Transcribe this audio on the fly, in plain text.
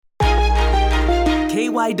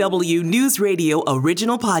KYW News Radio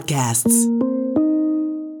original podcasts.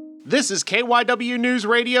 This is KYW News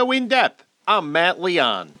Radio In Depth. I'm Matt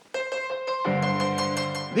Leon.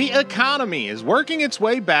 The economy is working its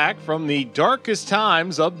way back from the darkest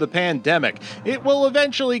times of the pandemic. It will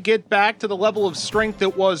eventually get back to the level of strength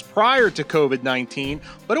it was prior to COVID-19,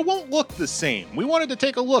 but it won't look the same. We wanted to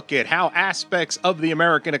take a look at how aspects of the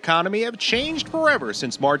American economy have changed forever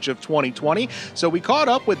since March of 2020. So we caught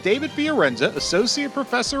up with David Fiorenza, Associate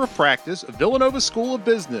Professor of Practice, Villanova School of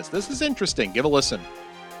Business. This is interesting. Give a listen.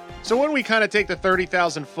 So when we kind of take the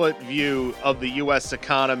 30,000-foot view of the U.S.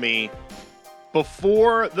 economy,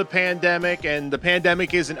 before the pandemic, and the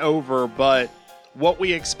pandemic isn't over, but what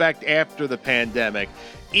we expect after the pandemic,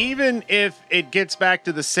 even if it gets back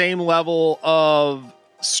to the same level of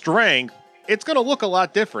strength, it's going to look a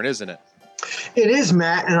lot different, isn't it? It is,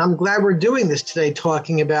 Matt, and I'm glad we're doing this today,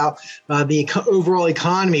 talking about the overall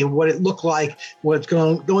economy, what it looked like, what it's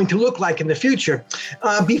going to look like in the future.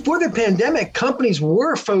 Before the pandemic, companies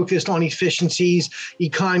were focused on efficiencies,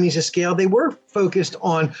 economies of scale. They were focused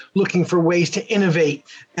on looking for ways to innovate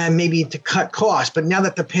and maybe to cut costs. But now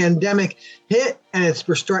that the pandemic hit and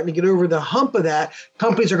we're starting to get over the hump of that,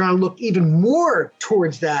 companies are going to look even more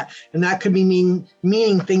towards that. And that could be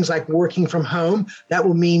meaning things like working from home. That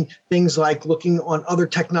will mean things like looking on other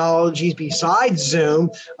technologies besides Zoom.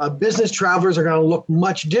 Business travelers are going to look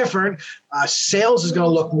much different. Sales is going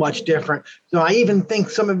to look much different. So I even think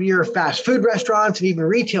some of your fast food restaurants and even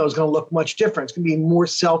retail is going to look much different. It's going to be more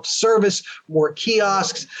self-service, more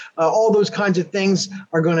kiosks. All those kinds of things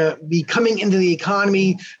are going to be coming into the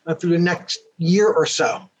economy through the next year or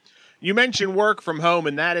so. You mentioned work from home,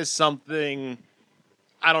 and that is something,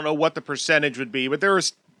 I don't know what the percentage would be, but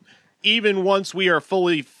there's, even once we are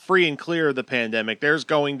fully free and clear of the pandemic, there's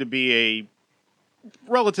going to be a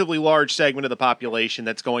relatively large segment of the population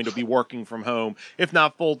that's going to be working from home, if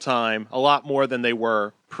not full-time, a lot more than they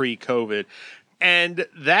were pre-COVID. And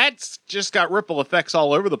that's just got ripple effects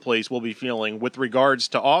all over the place we'll be feeling with regards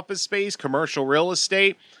to office space, commercial real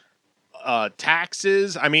estate,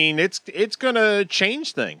 taxes. I mean, it's going to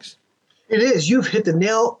change things. It is. You've hit the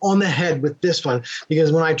nail on the head with this one,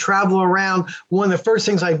 because when I travel around, one of the first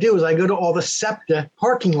things I do is I go to all the SEPTA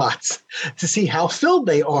parking lots to see how filled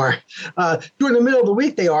they are. During the middle of the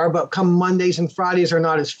week they are, but come Mondays and Fridays are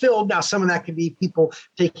not as filled. Now, some of that could be people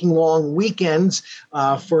taking long weekends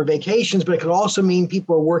for vacations, but it could also mean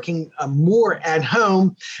people are working more at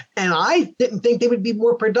home. And I didn't think they would be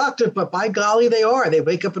more productive, but by golly, they are. They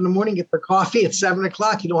wake up in the morning, get their coffee at 7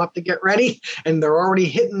 o'clock. You don't have to get ready, and they're already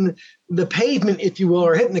hitting the pavement, if you will,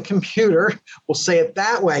 or hitting the computer, we'll say it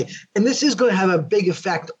that way. And this is going to have a big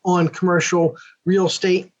effect on commercial real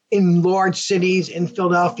estate in large cities, in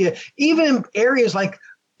Philadelphia, even in areas like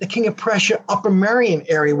the King of Prussia, Upper Merion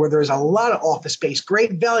area, where there's a lot of office space,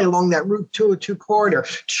 Great Valley along that Route 202 corridor,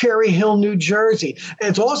 Cherry Hill, New Jersey. And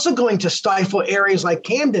it's also going to stifle areas like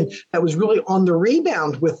Camden that was really on the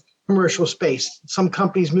rebound with commercial space. Some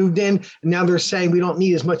companies moved in, and now they're saying we don't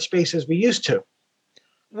need as much space as we used to.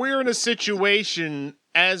 We're in a situation,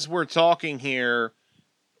 as we're talking here,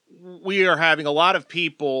 we are having a lot of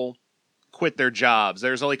people quit their jobs.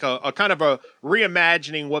 There's like a kind of a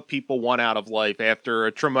reimagining what people want out of life after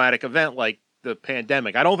a traumatic event like the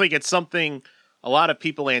pandemic. I don't think it's something a lot of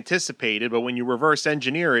people anticipated, but when you reverse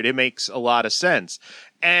engineer it, it makes a lot of sense.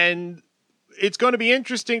 And it's going to be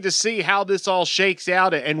interesting to see how this all shakes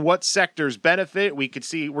out and what sectors benefit.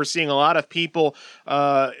 We're seeing a lot of people,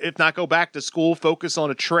 if not go back to school, focus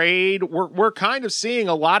on a trade. We're kind of seeing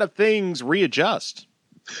a lot of things readjust.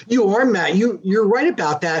 You are, Matt. You're right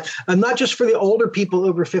about that. Not just for the older people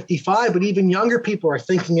over 55, but even younger people are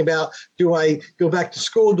thinking about, do I go back to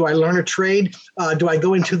school? Do I learn a trade? Do I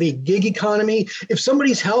go into the gig economy? If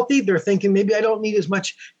somebody's healthy, they're thinking maybe I don't need as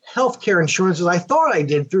much healthcare insurance as I thought I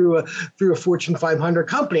did through a Fortune 500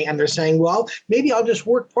 company. And they're saying, well, maybe I'll just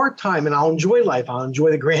work part-time and I'll enjoy life. I'll enjoy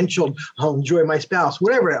the grandchildren. I'll enjoy my spouse,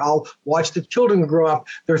 whatever. I'll watch the children grow up.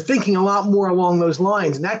 They're thinking a lot more along those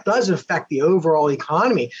lines. And that does affect the overall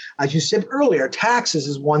economy. As you said earlier, taxes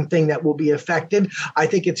is one thing that will be affected. I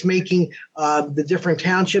think it's making the different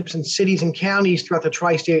townships and cities and counties throughout the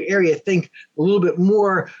tri-state area think a little bit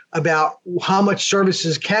more about how much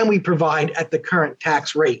services can we provide at the current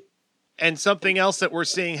tax rate. And something else that we're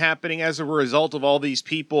seeing happening as a result of all these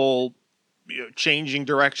people changing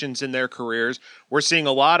directions in their careers, we're seeing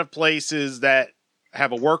a lot of places that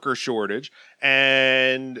have a worker shortage,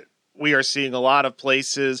 and we are seeing a lot of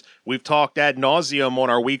places. We've talked ad nauseum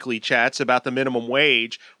on our weekly chats about the minimum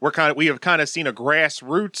wage. We have kind of seen a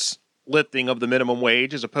grassroots lifting of the minimum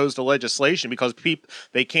wage as opposed to legislation, because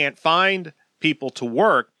they can't find people to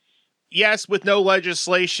work. yes, with no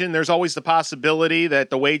legislation, there's always the possibility that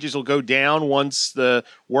the wages will go down once the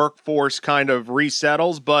workforce kind of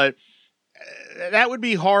resettles, but that would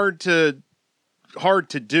be hard to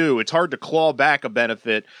do. It's hard to claw back a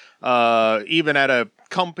benefit, even at a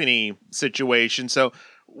company situation. So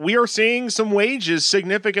we are seeing some wages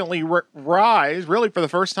significantly rise, really for the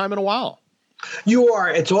first time in a while. You are.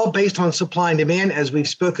 It's all based on supply and demand, as we've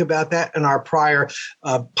spoke about that in our prior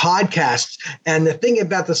podcasts. And the thing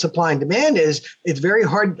about the supply and demand is it's very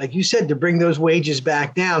hard, like you said, to bring those wages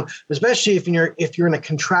back down, especially if you're in a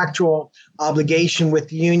contractual obligation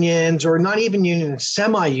with unions, or not even unions,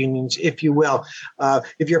 semi-unions, if you will.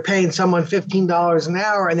 If you're paying someone $15 an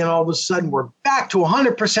hour and then all of a sudden we're back to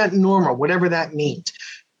 100% normal, whatever that means.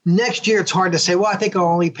 Next year, it's hard to say, well, I think I'll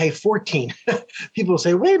only pay 14. People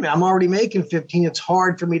say, wait a minute, I'm already making 15. It's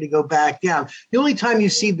hard for me to go back down. The only time you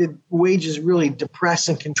see the wages really depress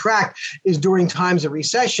and contract is during times of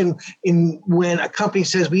recession, when a company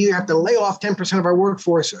says we either have to lay off 10% of our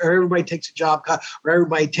workforce, or everybody takes a job cut, or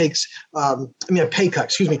everybody takes, a pay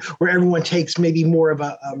cut, where everyone takes maybe more of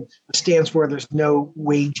a stance where there's no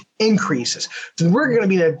wage increases. So we're going to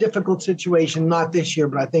be in a difficult situation, not this year,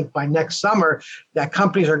 but I think by next summer, that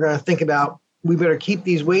companies are going to think about, we better keep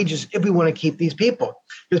these wages if we want to keep these people,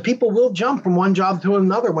 because people will jump from one job to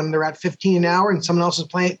another when they're at 15 an hour and someone else is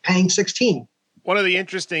paying 16. One of the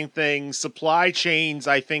interesting things, supply chains,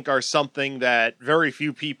 I think, are something that very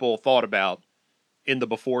few people thought about in the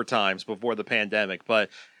before the pandemic, but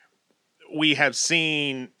we have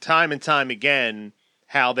seen time and time again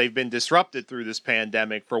how they've been disrupted through this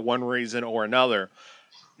pandemic for one reason or another.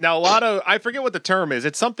 Now, I forget what the term is.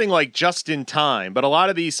 It's something like just in time, but a lot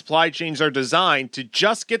of these supply chains are designed to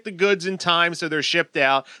just get the goods in time so they're shipped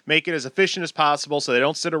out, make it as efficient as possible so they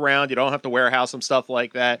don't sit around, you don't have to warehouse them, stuff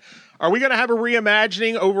like that. Are we going to have a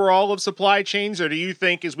reimagining overall of supply chains, or do you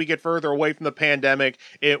think as we get further away from the pandemic,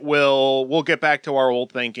 we'll get back to our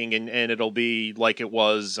old thinking and it'll be like it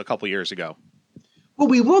was a couple years ago? Well,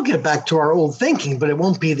 we will get back to our old thinking, but it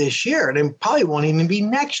won't be this year, and it probably won't even be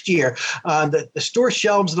next year. The store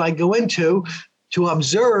shelves that I go into to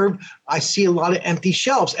observe, I see a lot of empty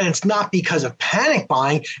shelves, and it's not because of panic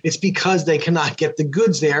buying. It's because they cannot get the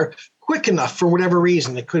goods there quick enough for whatever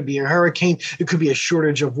reason. It could be a hurricane. It could be a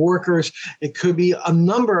shortage of workers. It could be a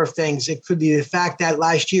number of things. It could be the fact that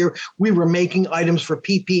last year we were making items for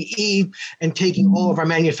PPE and taking all of our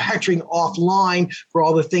manufacturing offline for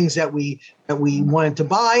all the things that we wanted to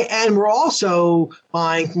buy. And we're also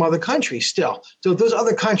buying from other countries still. So those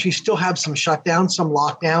other countries still have some shutdowns, some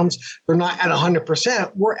lockdowns. They're not at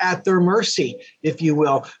 100%. We're at their mercy, if you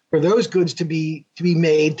will, for those goods to be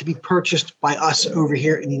made, to be purchased by us over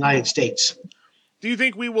here in the United States. Do you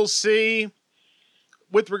think we will see,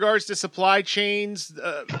 with regards to supply chains,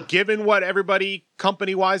 given what everybody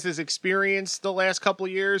company-wise has experienced the last couple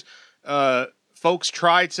of years, folks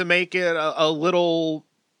try to make it a little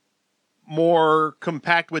more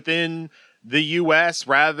compact within the U.S.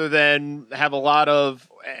 rather than have a lot of,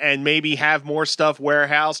 and maybe have more stuff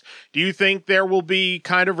warehoused? Do you think there will be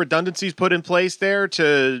kind of redundancies put in place there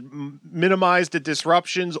to minimize the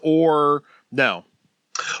disruptions, or no?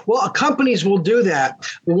 Well, companies will do that.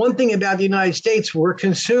 The one thing about the United States, we're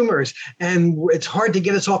consumers, and it's hard to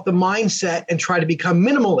get us off the mindset and try to become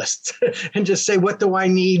minimalists and just say, what do I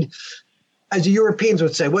need? As the Europeans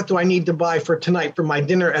would say, what do I need to buy for tonight for my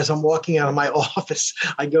dinner as I'm walking out of my office?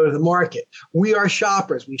 I go to the market. We are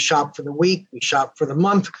shoppers. We shop for the week. We shop for the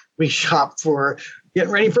month. We shop for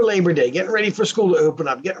getting ready for Labor Day, getting ready for school to open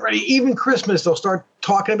up, getting ready, even Christmas. They'll start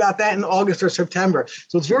talking about that in August or September.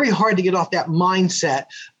 So it's very hard to get off that mindset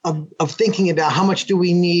of thinking about how much do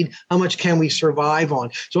we need, how much can we survive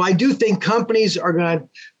on. So I do think companies are going to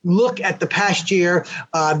look at the past year.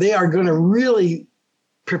 They are going to really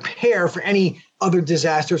prepare for any other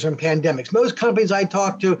disasters and pandemics. Most companies I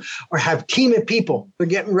talk to have a team of people. They're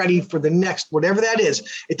getting ready for the next, whatever that is.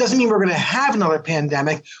 It doesn't mean we're going to have another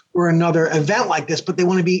pandemic or another event like this, but they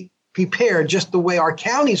want to be prepared just the way our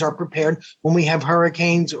counties are prepared when we have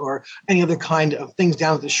hurricanes or any other kind of things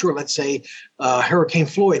down at the shore. Let's say Hurricane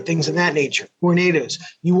Floyd, things of that nature, tornadoes.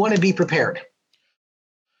 You want to be prepared.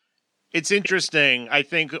 It's interesting. I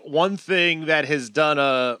think one thing that has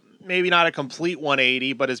done maybe not a complete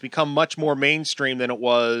 180, but has become much more mainstream than it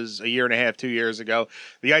was a year and a half, 2 years ago.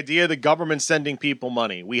 The idea of the government sending people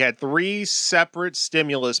money. We had 3 separate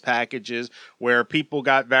stimulus packages where people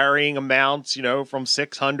got varying amounts, from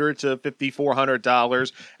 $600 to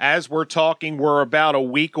 $5,400. As we're talking, we're about a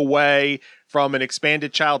week away from an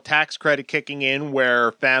expanded child tax credit kicking in,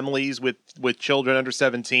 where families with children under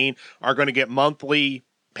 17 are going to get monthly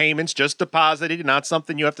payments just deposited, not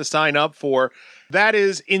something you have to sign up for. That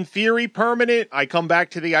is, in theory, permanent. I come back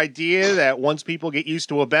to the idea that once people get used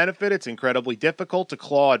to a benefit, it's incredibly difficult to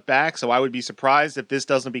claw it back. So I would be surprised if this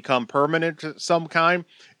doesn't become permanent of some kind.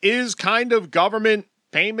 Is kind of government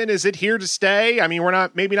payment, is it here to stay? I mean, we're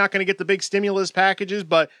maybe not going to get the big stimulus packages,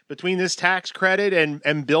 but between this tax credit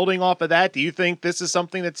and building off of that, do you think this is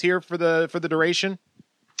something that's here for the duration?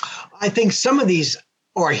 I think some of these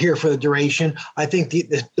are here for the duration. I think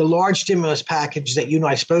the large stimulus package that you and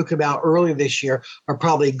I spoke about earlier this year are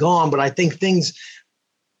probably gone, but I think things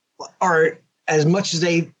are, as much as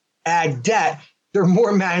they add debt, they're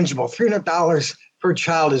more manageable. $300 per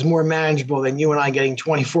child is more manageable than you and I getting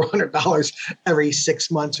 $2,400 every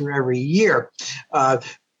 6 months or every year.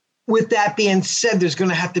 With that being said, there's going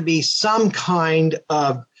to have to be some kind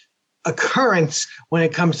of occurrence when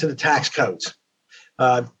it comes to the tax codes.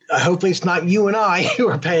 Hopefully it's not you and I who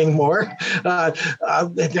are paying more. There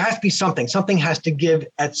has to be something. Something has to give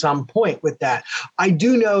at some point with that. I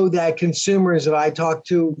do know that consumers that I talk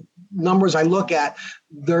to, numbers I look at,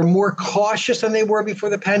 they're more cautious than they were before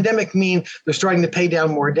the pandemic, mean they're starting to pay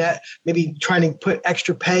down more debt, maybe trying to put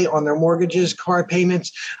extra pay on their mortgages, car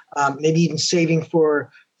payments, maybe even saving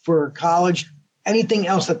for college, anything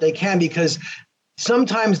else that they can, because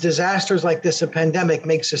sometimes disasters like this, a pandemic,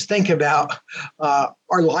 makes us think about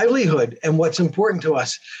our livelihood and what's important to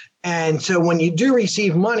us. And so when you do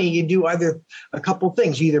receive money, you do either a couple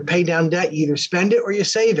things. You either pay down debt, you either spend it, or you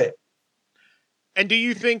save it. And do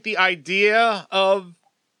you think the idea of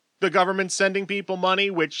the government sending people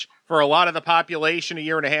money, which for a lot of the population a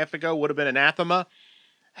year and a half ago would have been anathema,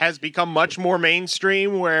 has become much more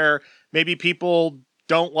mainstream, where maybe people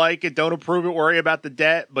don't like it, don't approve it, worry about the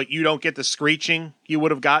debt, but you don't get the screeching you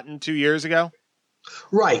would have gotten 2 years ago?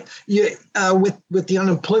 Right. With the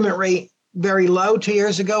unemployment rate very low 2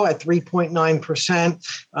 years ago at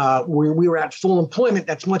 3.9%, we were at full employment.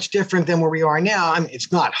 That's much different than where we are now. I mean,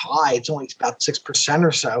 it's not high. It's only about 6%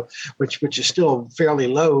 or so, which is still fairly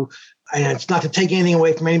low. And it's not to take anything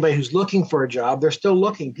away from anybody who's looking for a job. They're still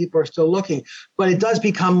looking. People are still looking. But it does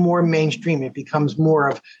become more mainstream. It becomes more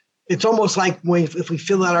of, it's almost like if we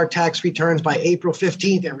fill out our tax returns by April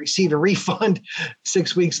 15th and receive a refund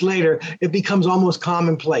 6 weeks later, it becomes almost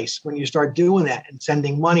commonplace when you start doing that and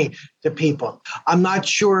sending money to people. I'm not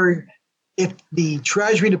sure if the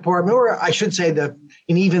Treasury Department, or I should say and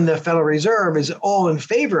even the Federal Reserve, is all in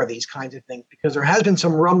favor of these kinds of things, because there has been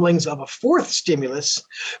some rumblings of a fourth stimulus,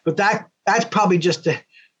 but that's probably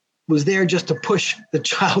was there just to push the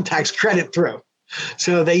child tax credit through.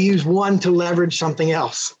 So they use one to leverage something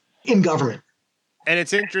else in government. And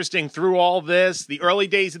it's interesting, through all this, the early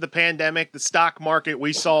days of the pandemic, the stock market,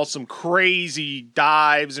 we saw some crazy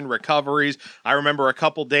dives and recoveries. I remember a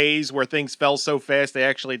couple days where things fell so fast they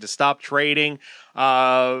actually had to stop trading.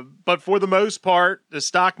 But for the most part, the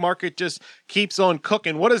stock market just keeps on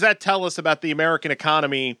cooking. What does that tell us about the American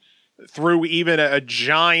economy through even a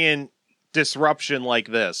giant disruption like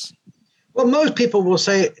this? Well, most people will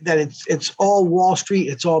say that it's all Wall Street,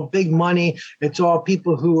 it's all big money, it's all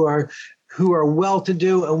people who are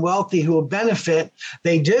well-to-do and wealthy who will benefit.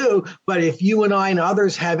 They do, but if you and I and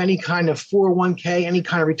others have any kind of 401k, any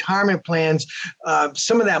kind of retirement plans,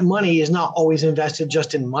 some of that money is not always invested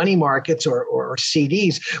just in money markets or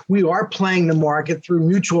CDs. We are playing the market through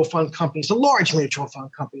mutual fund companies, the large mutual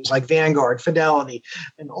fund companies like Vanguard, Fidelity,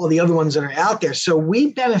 and all the other ones that are out there. So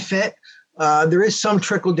we benefit. There is some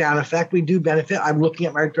trickle-down effect. We do benefit. I'm looking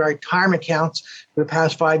at my retirement accounts for the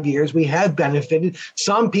past 5 years. We have benefited.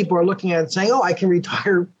 Some people are looking at it and saying, I can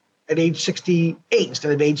retire at age 68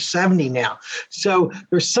 instead of age 70 now. So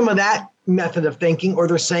there's some of that method of thinking, or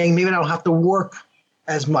they're saying maybe I don't have to work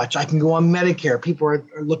as much. I can go on Medicare. People are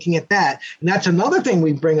looking at that. And that's another thing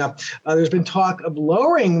we bring up. There's been talk of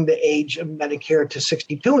lowering the age of Medicare to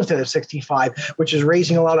 62 instead of 65, which is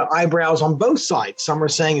raising a lot of eyebrows on both sides. Some are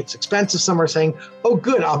saying it's expensive. Some are saying, oh,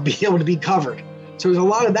 good, I'll be able to be covered. So there's a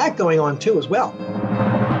lot of that going on, too, as well.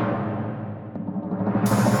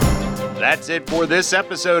 That's it for this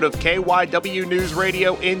episode of KYW News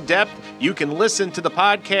Radio In Depth. You can listen to the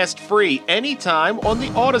podcast free anytime on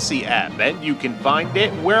the Odyssey app, and you can find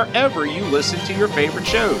it wherever you listen to your favorite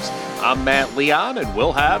shows. I'm Matt Leon, and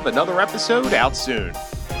we'll have another episode out soon.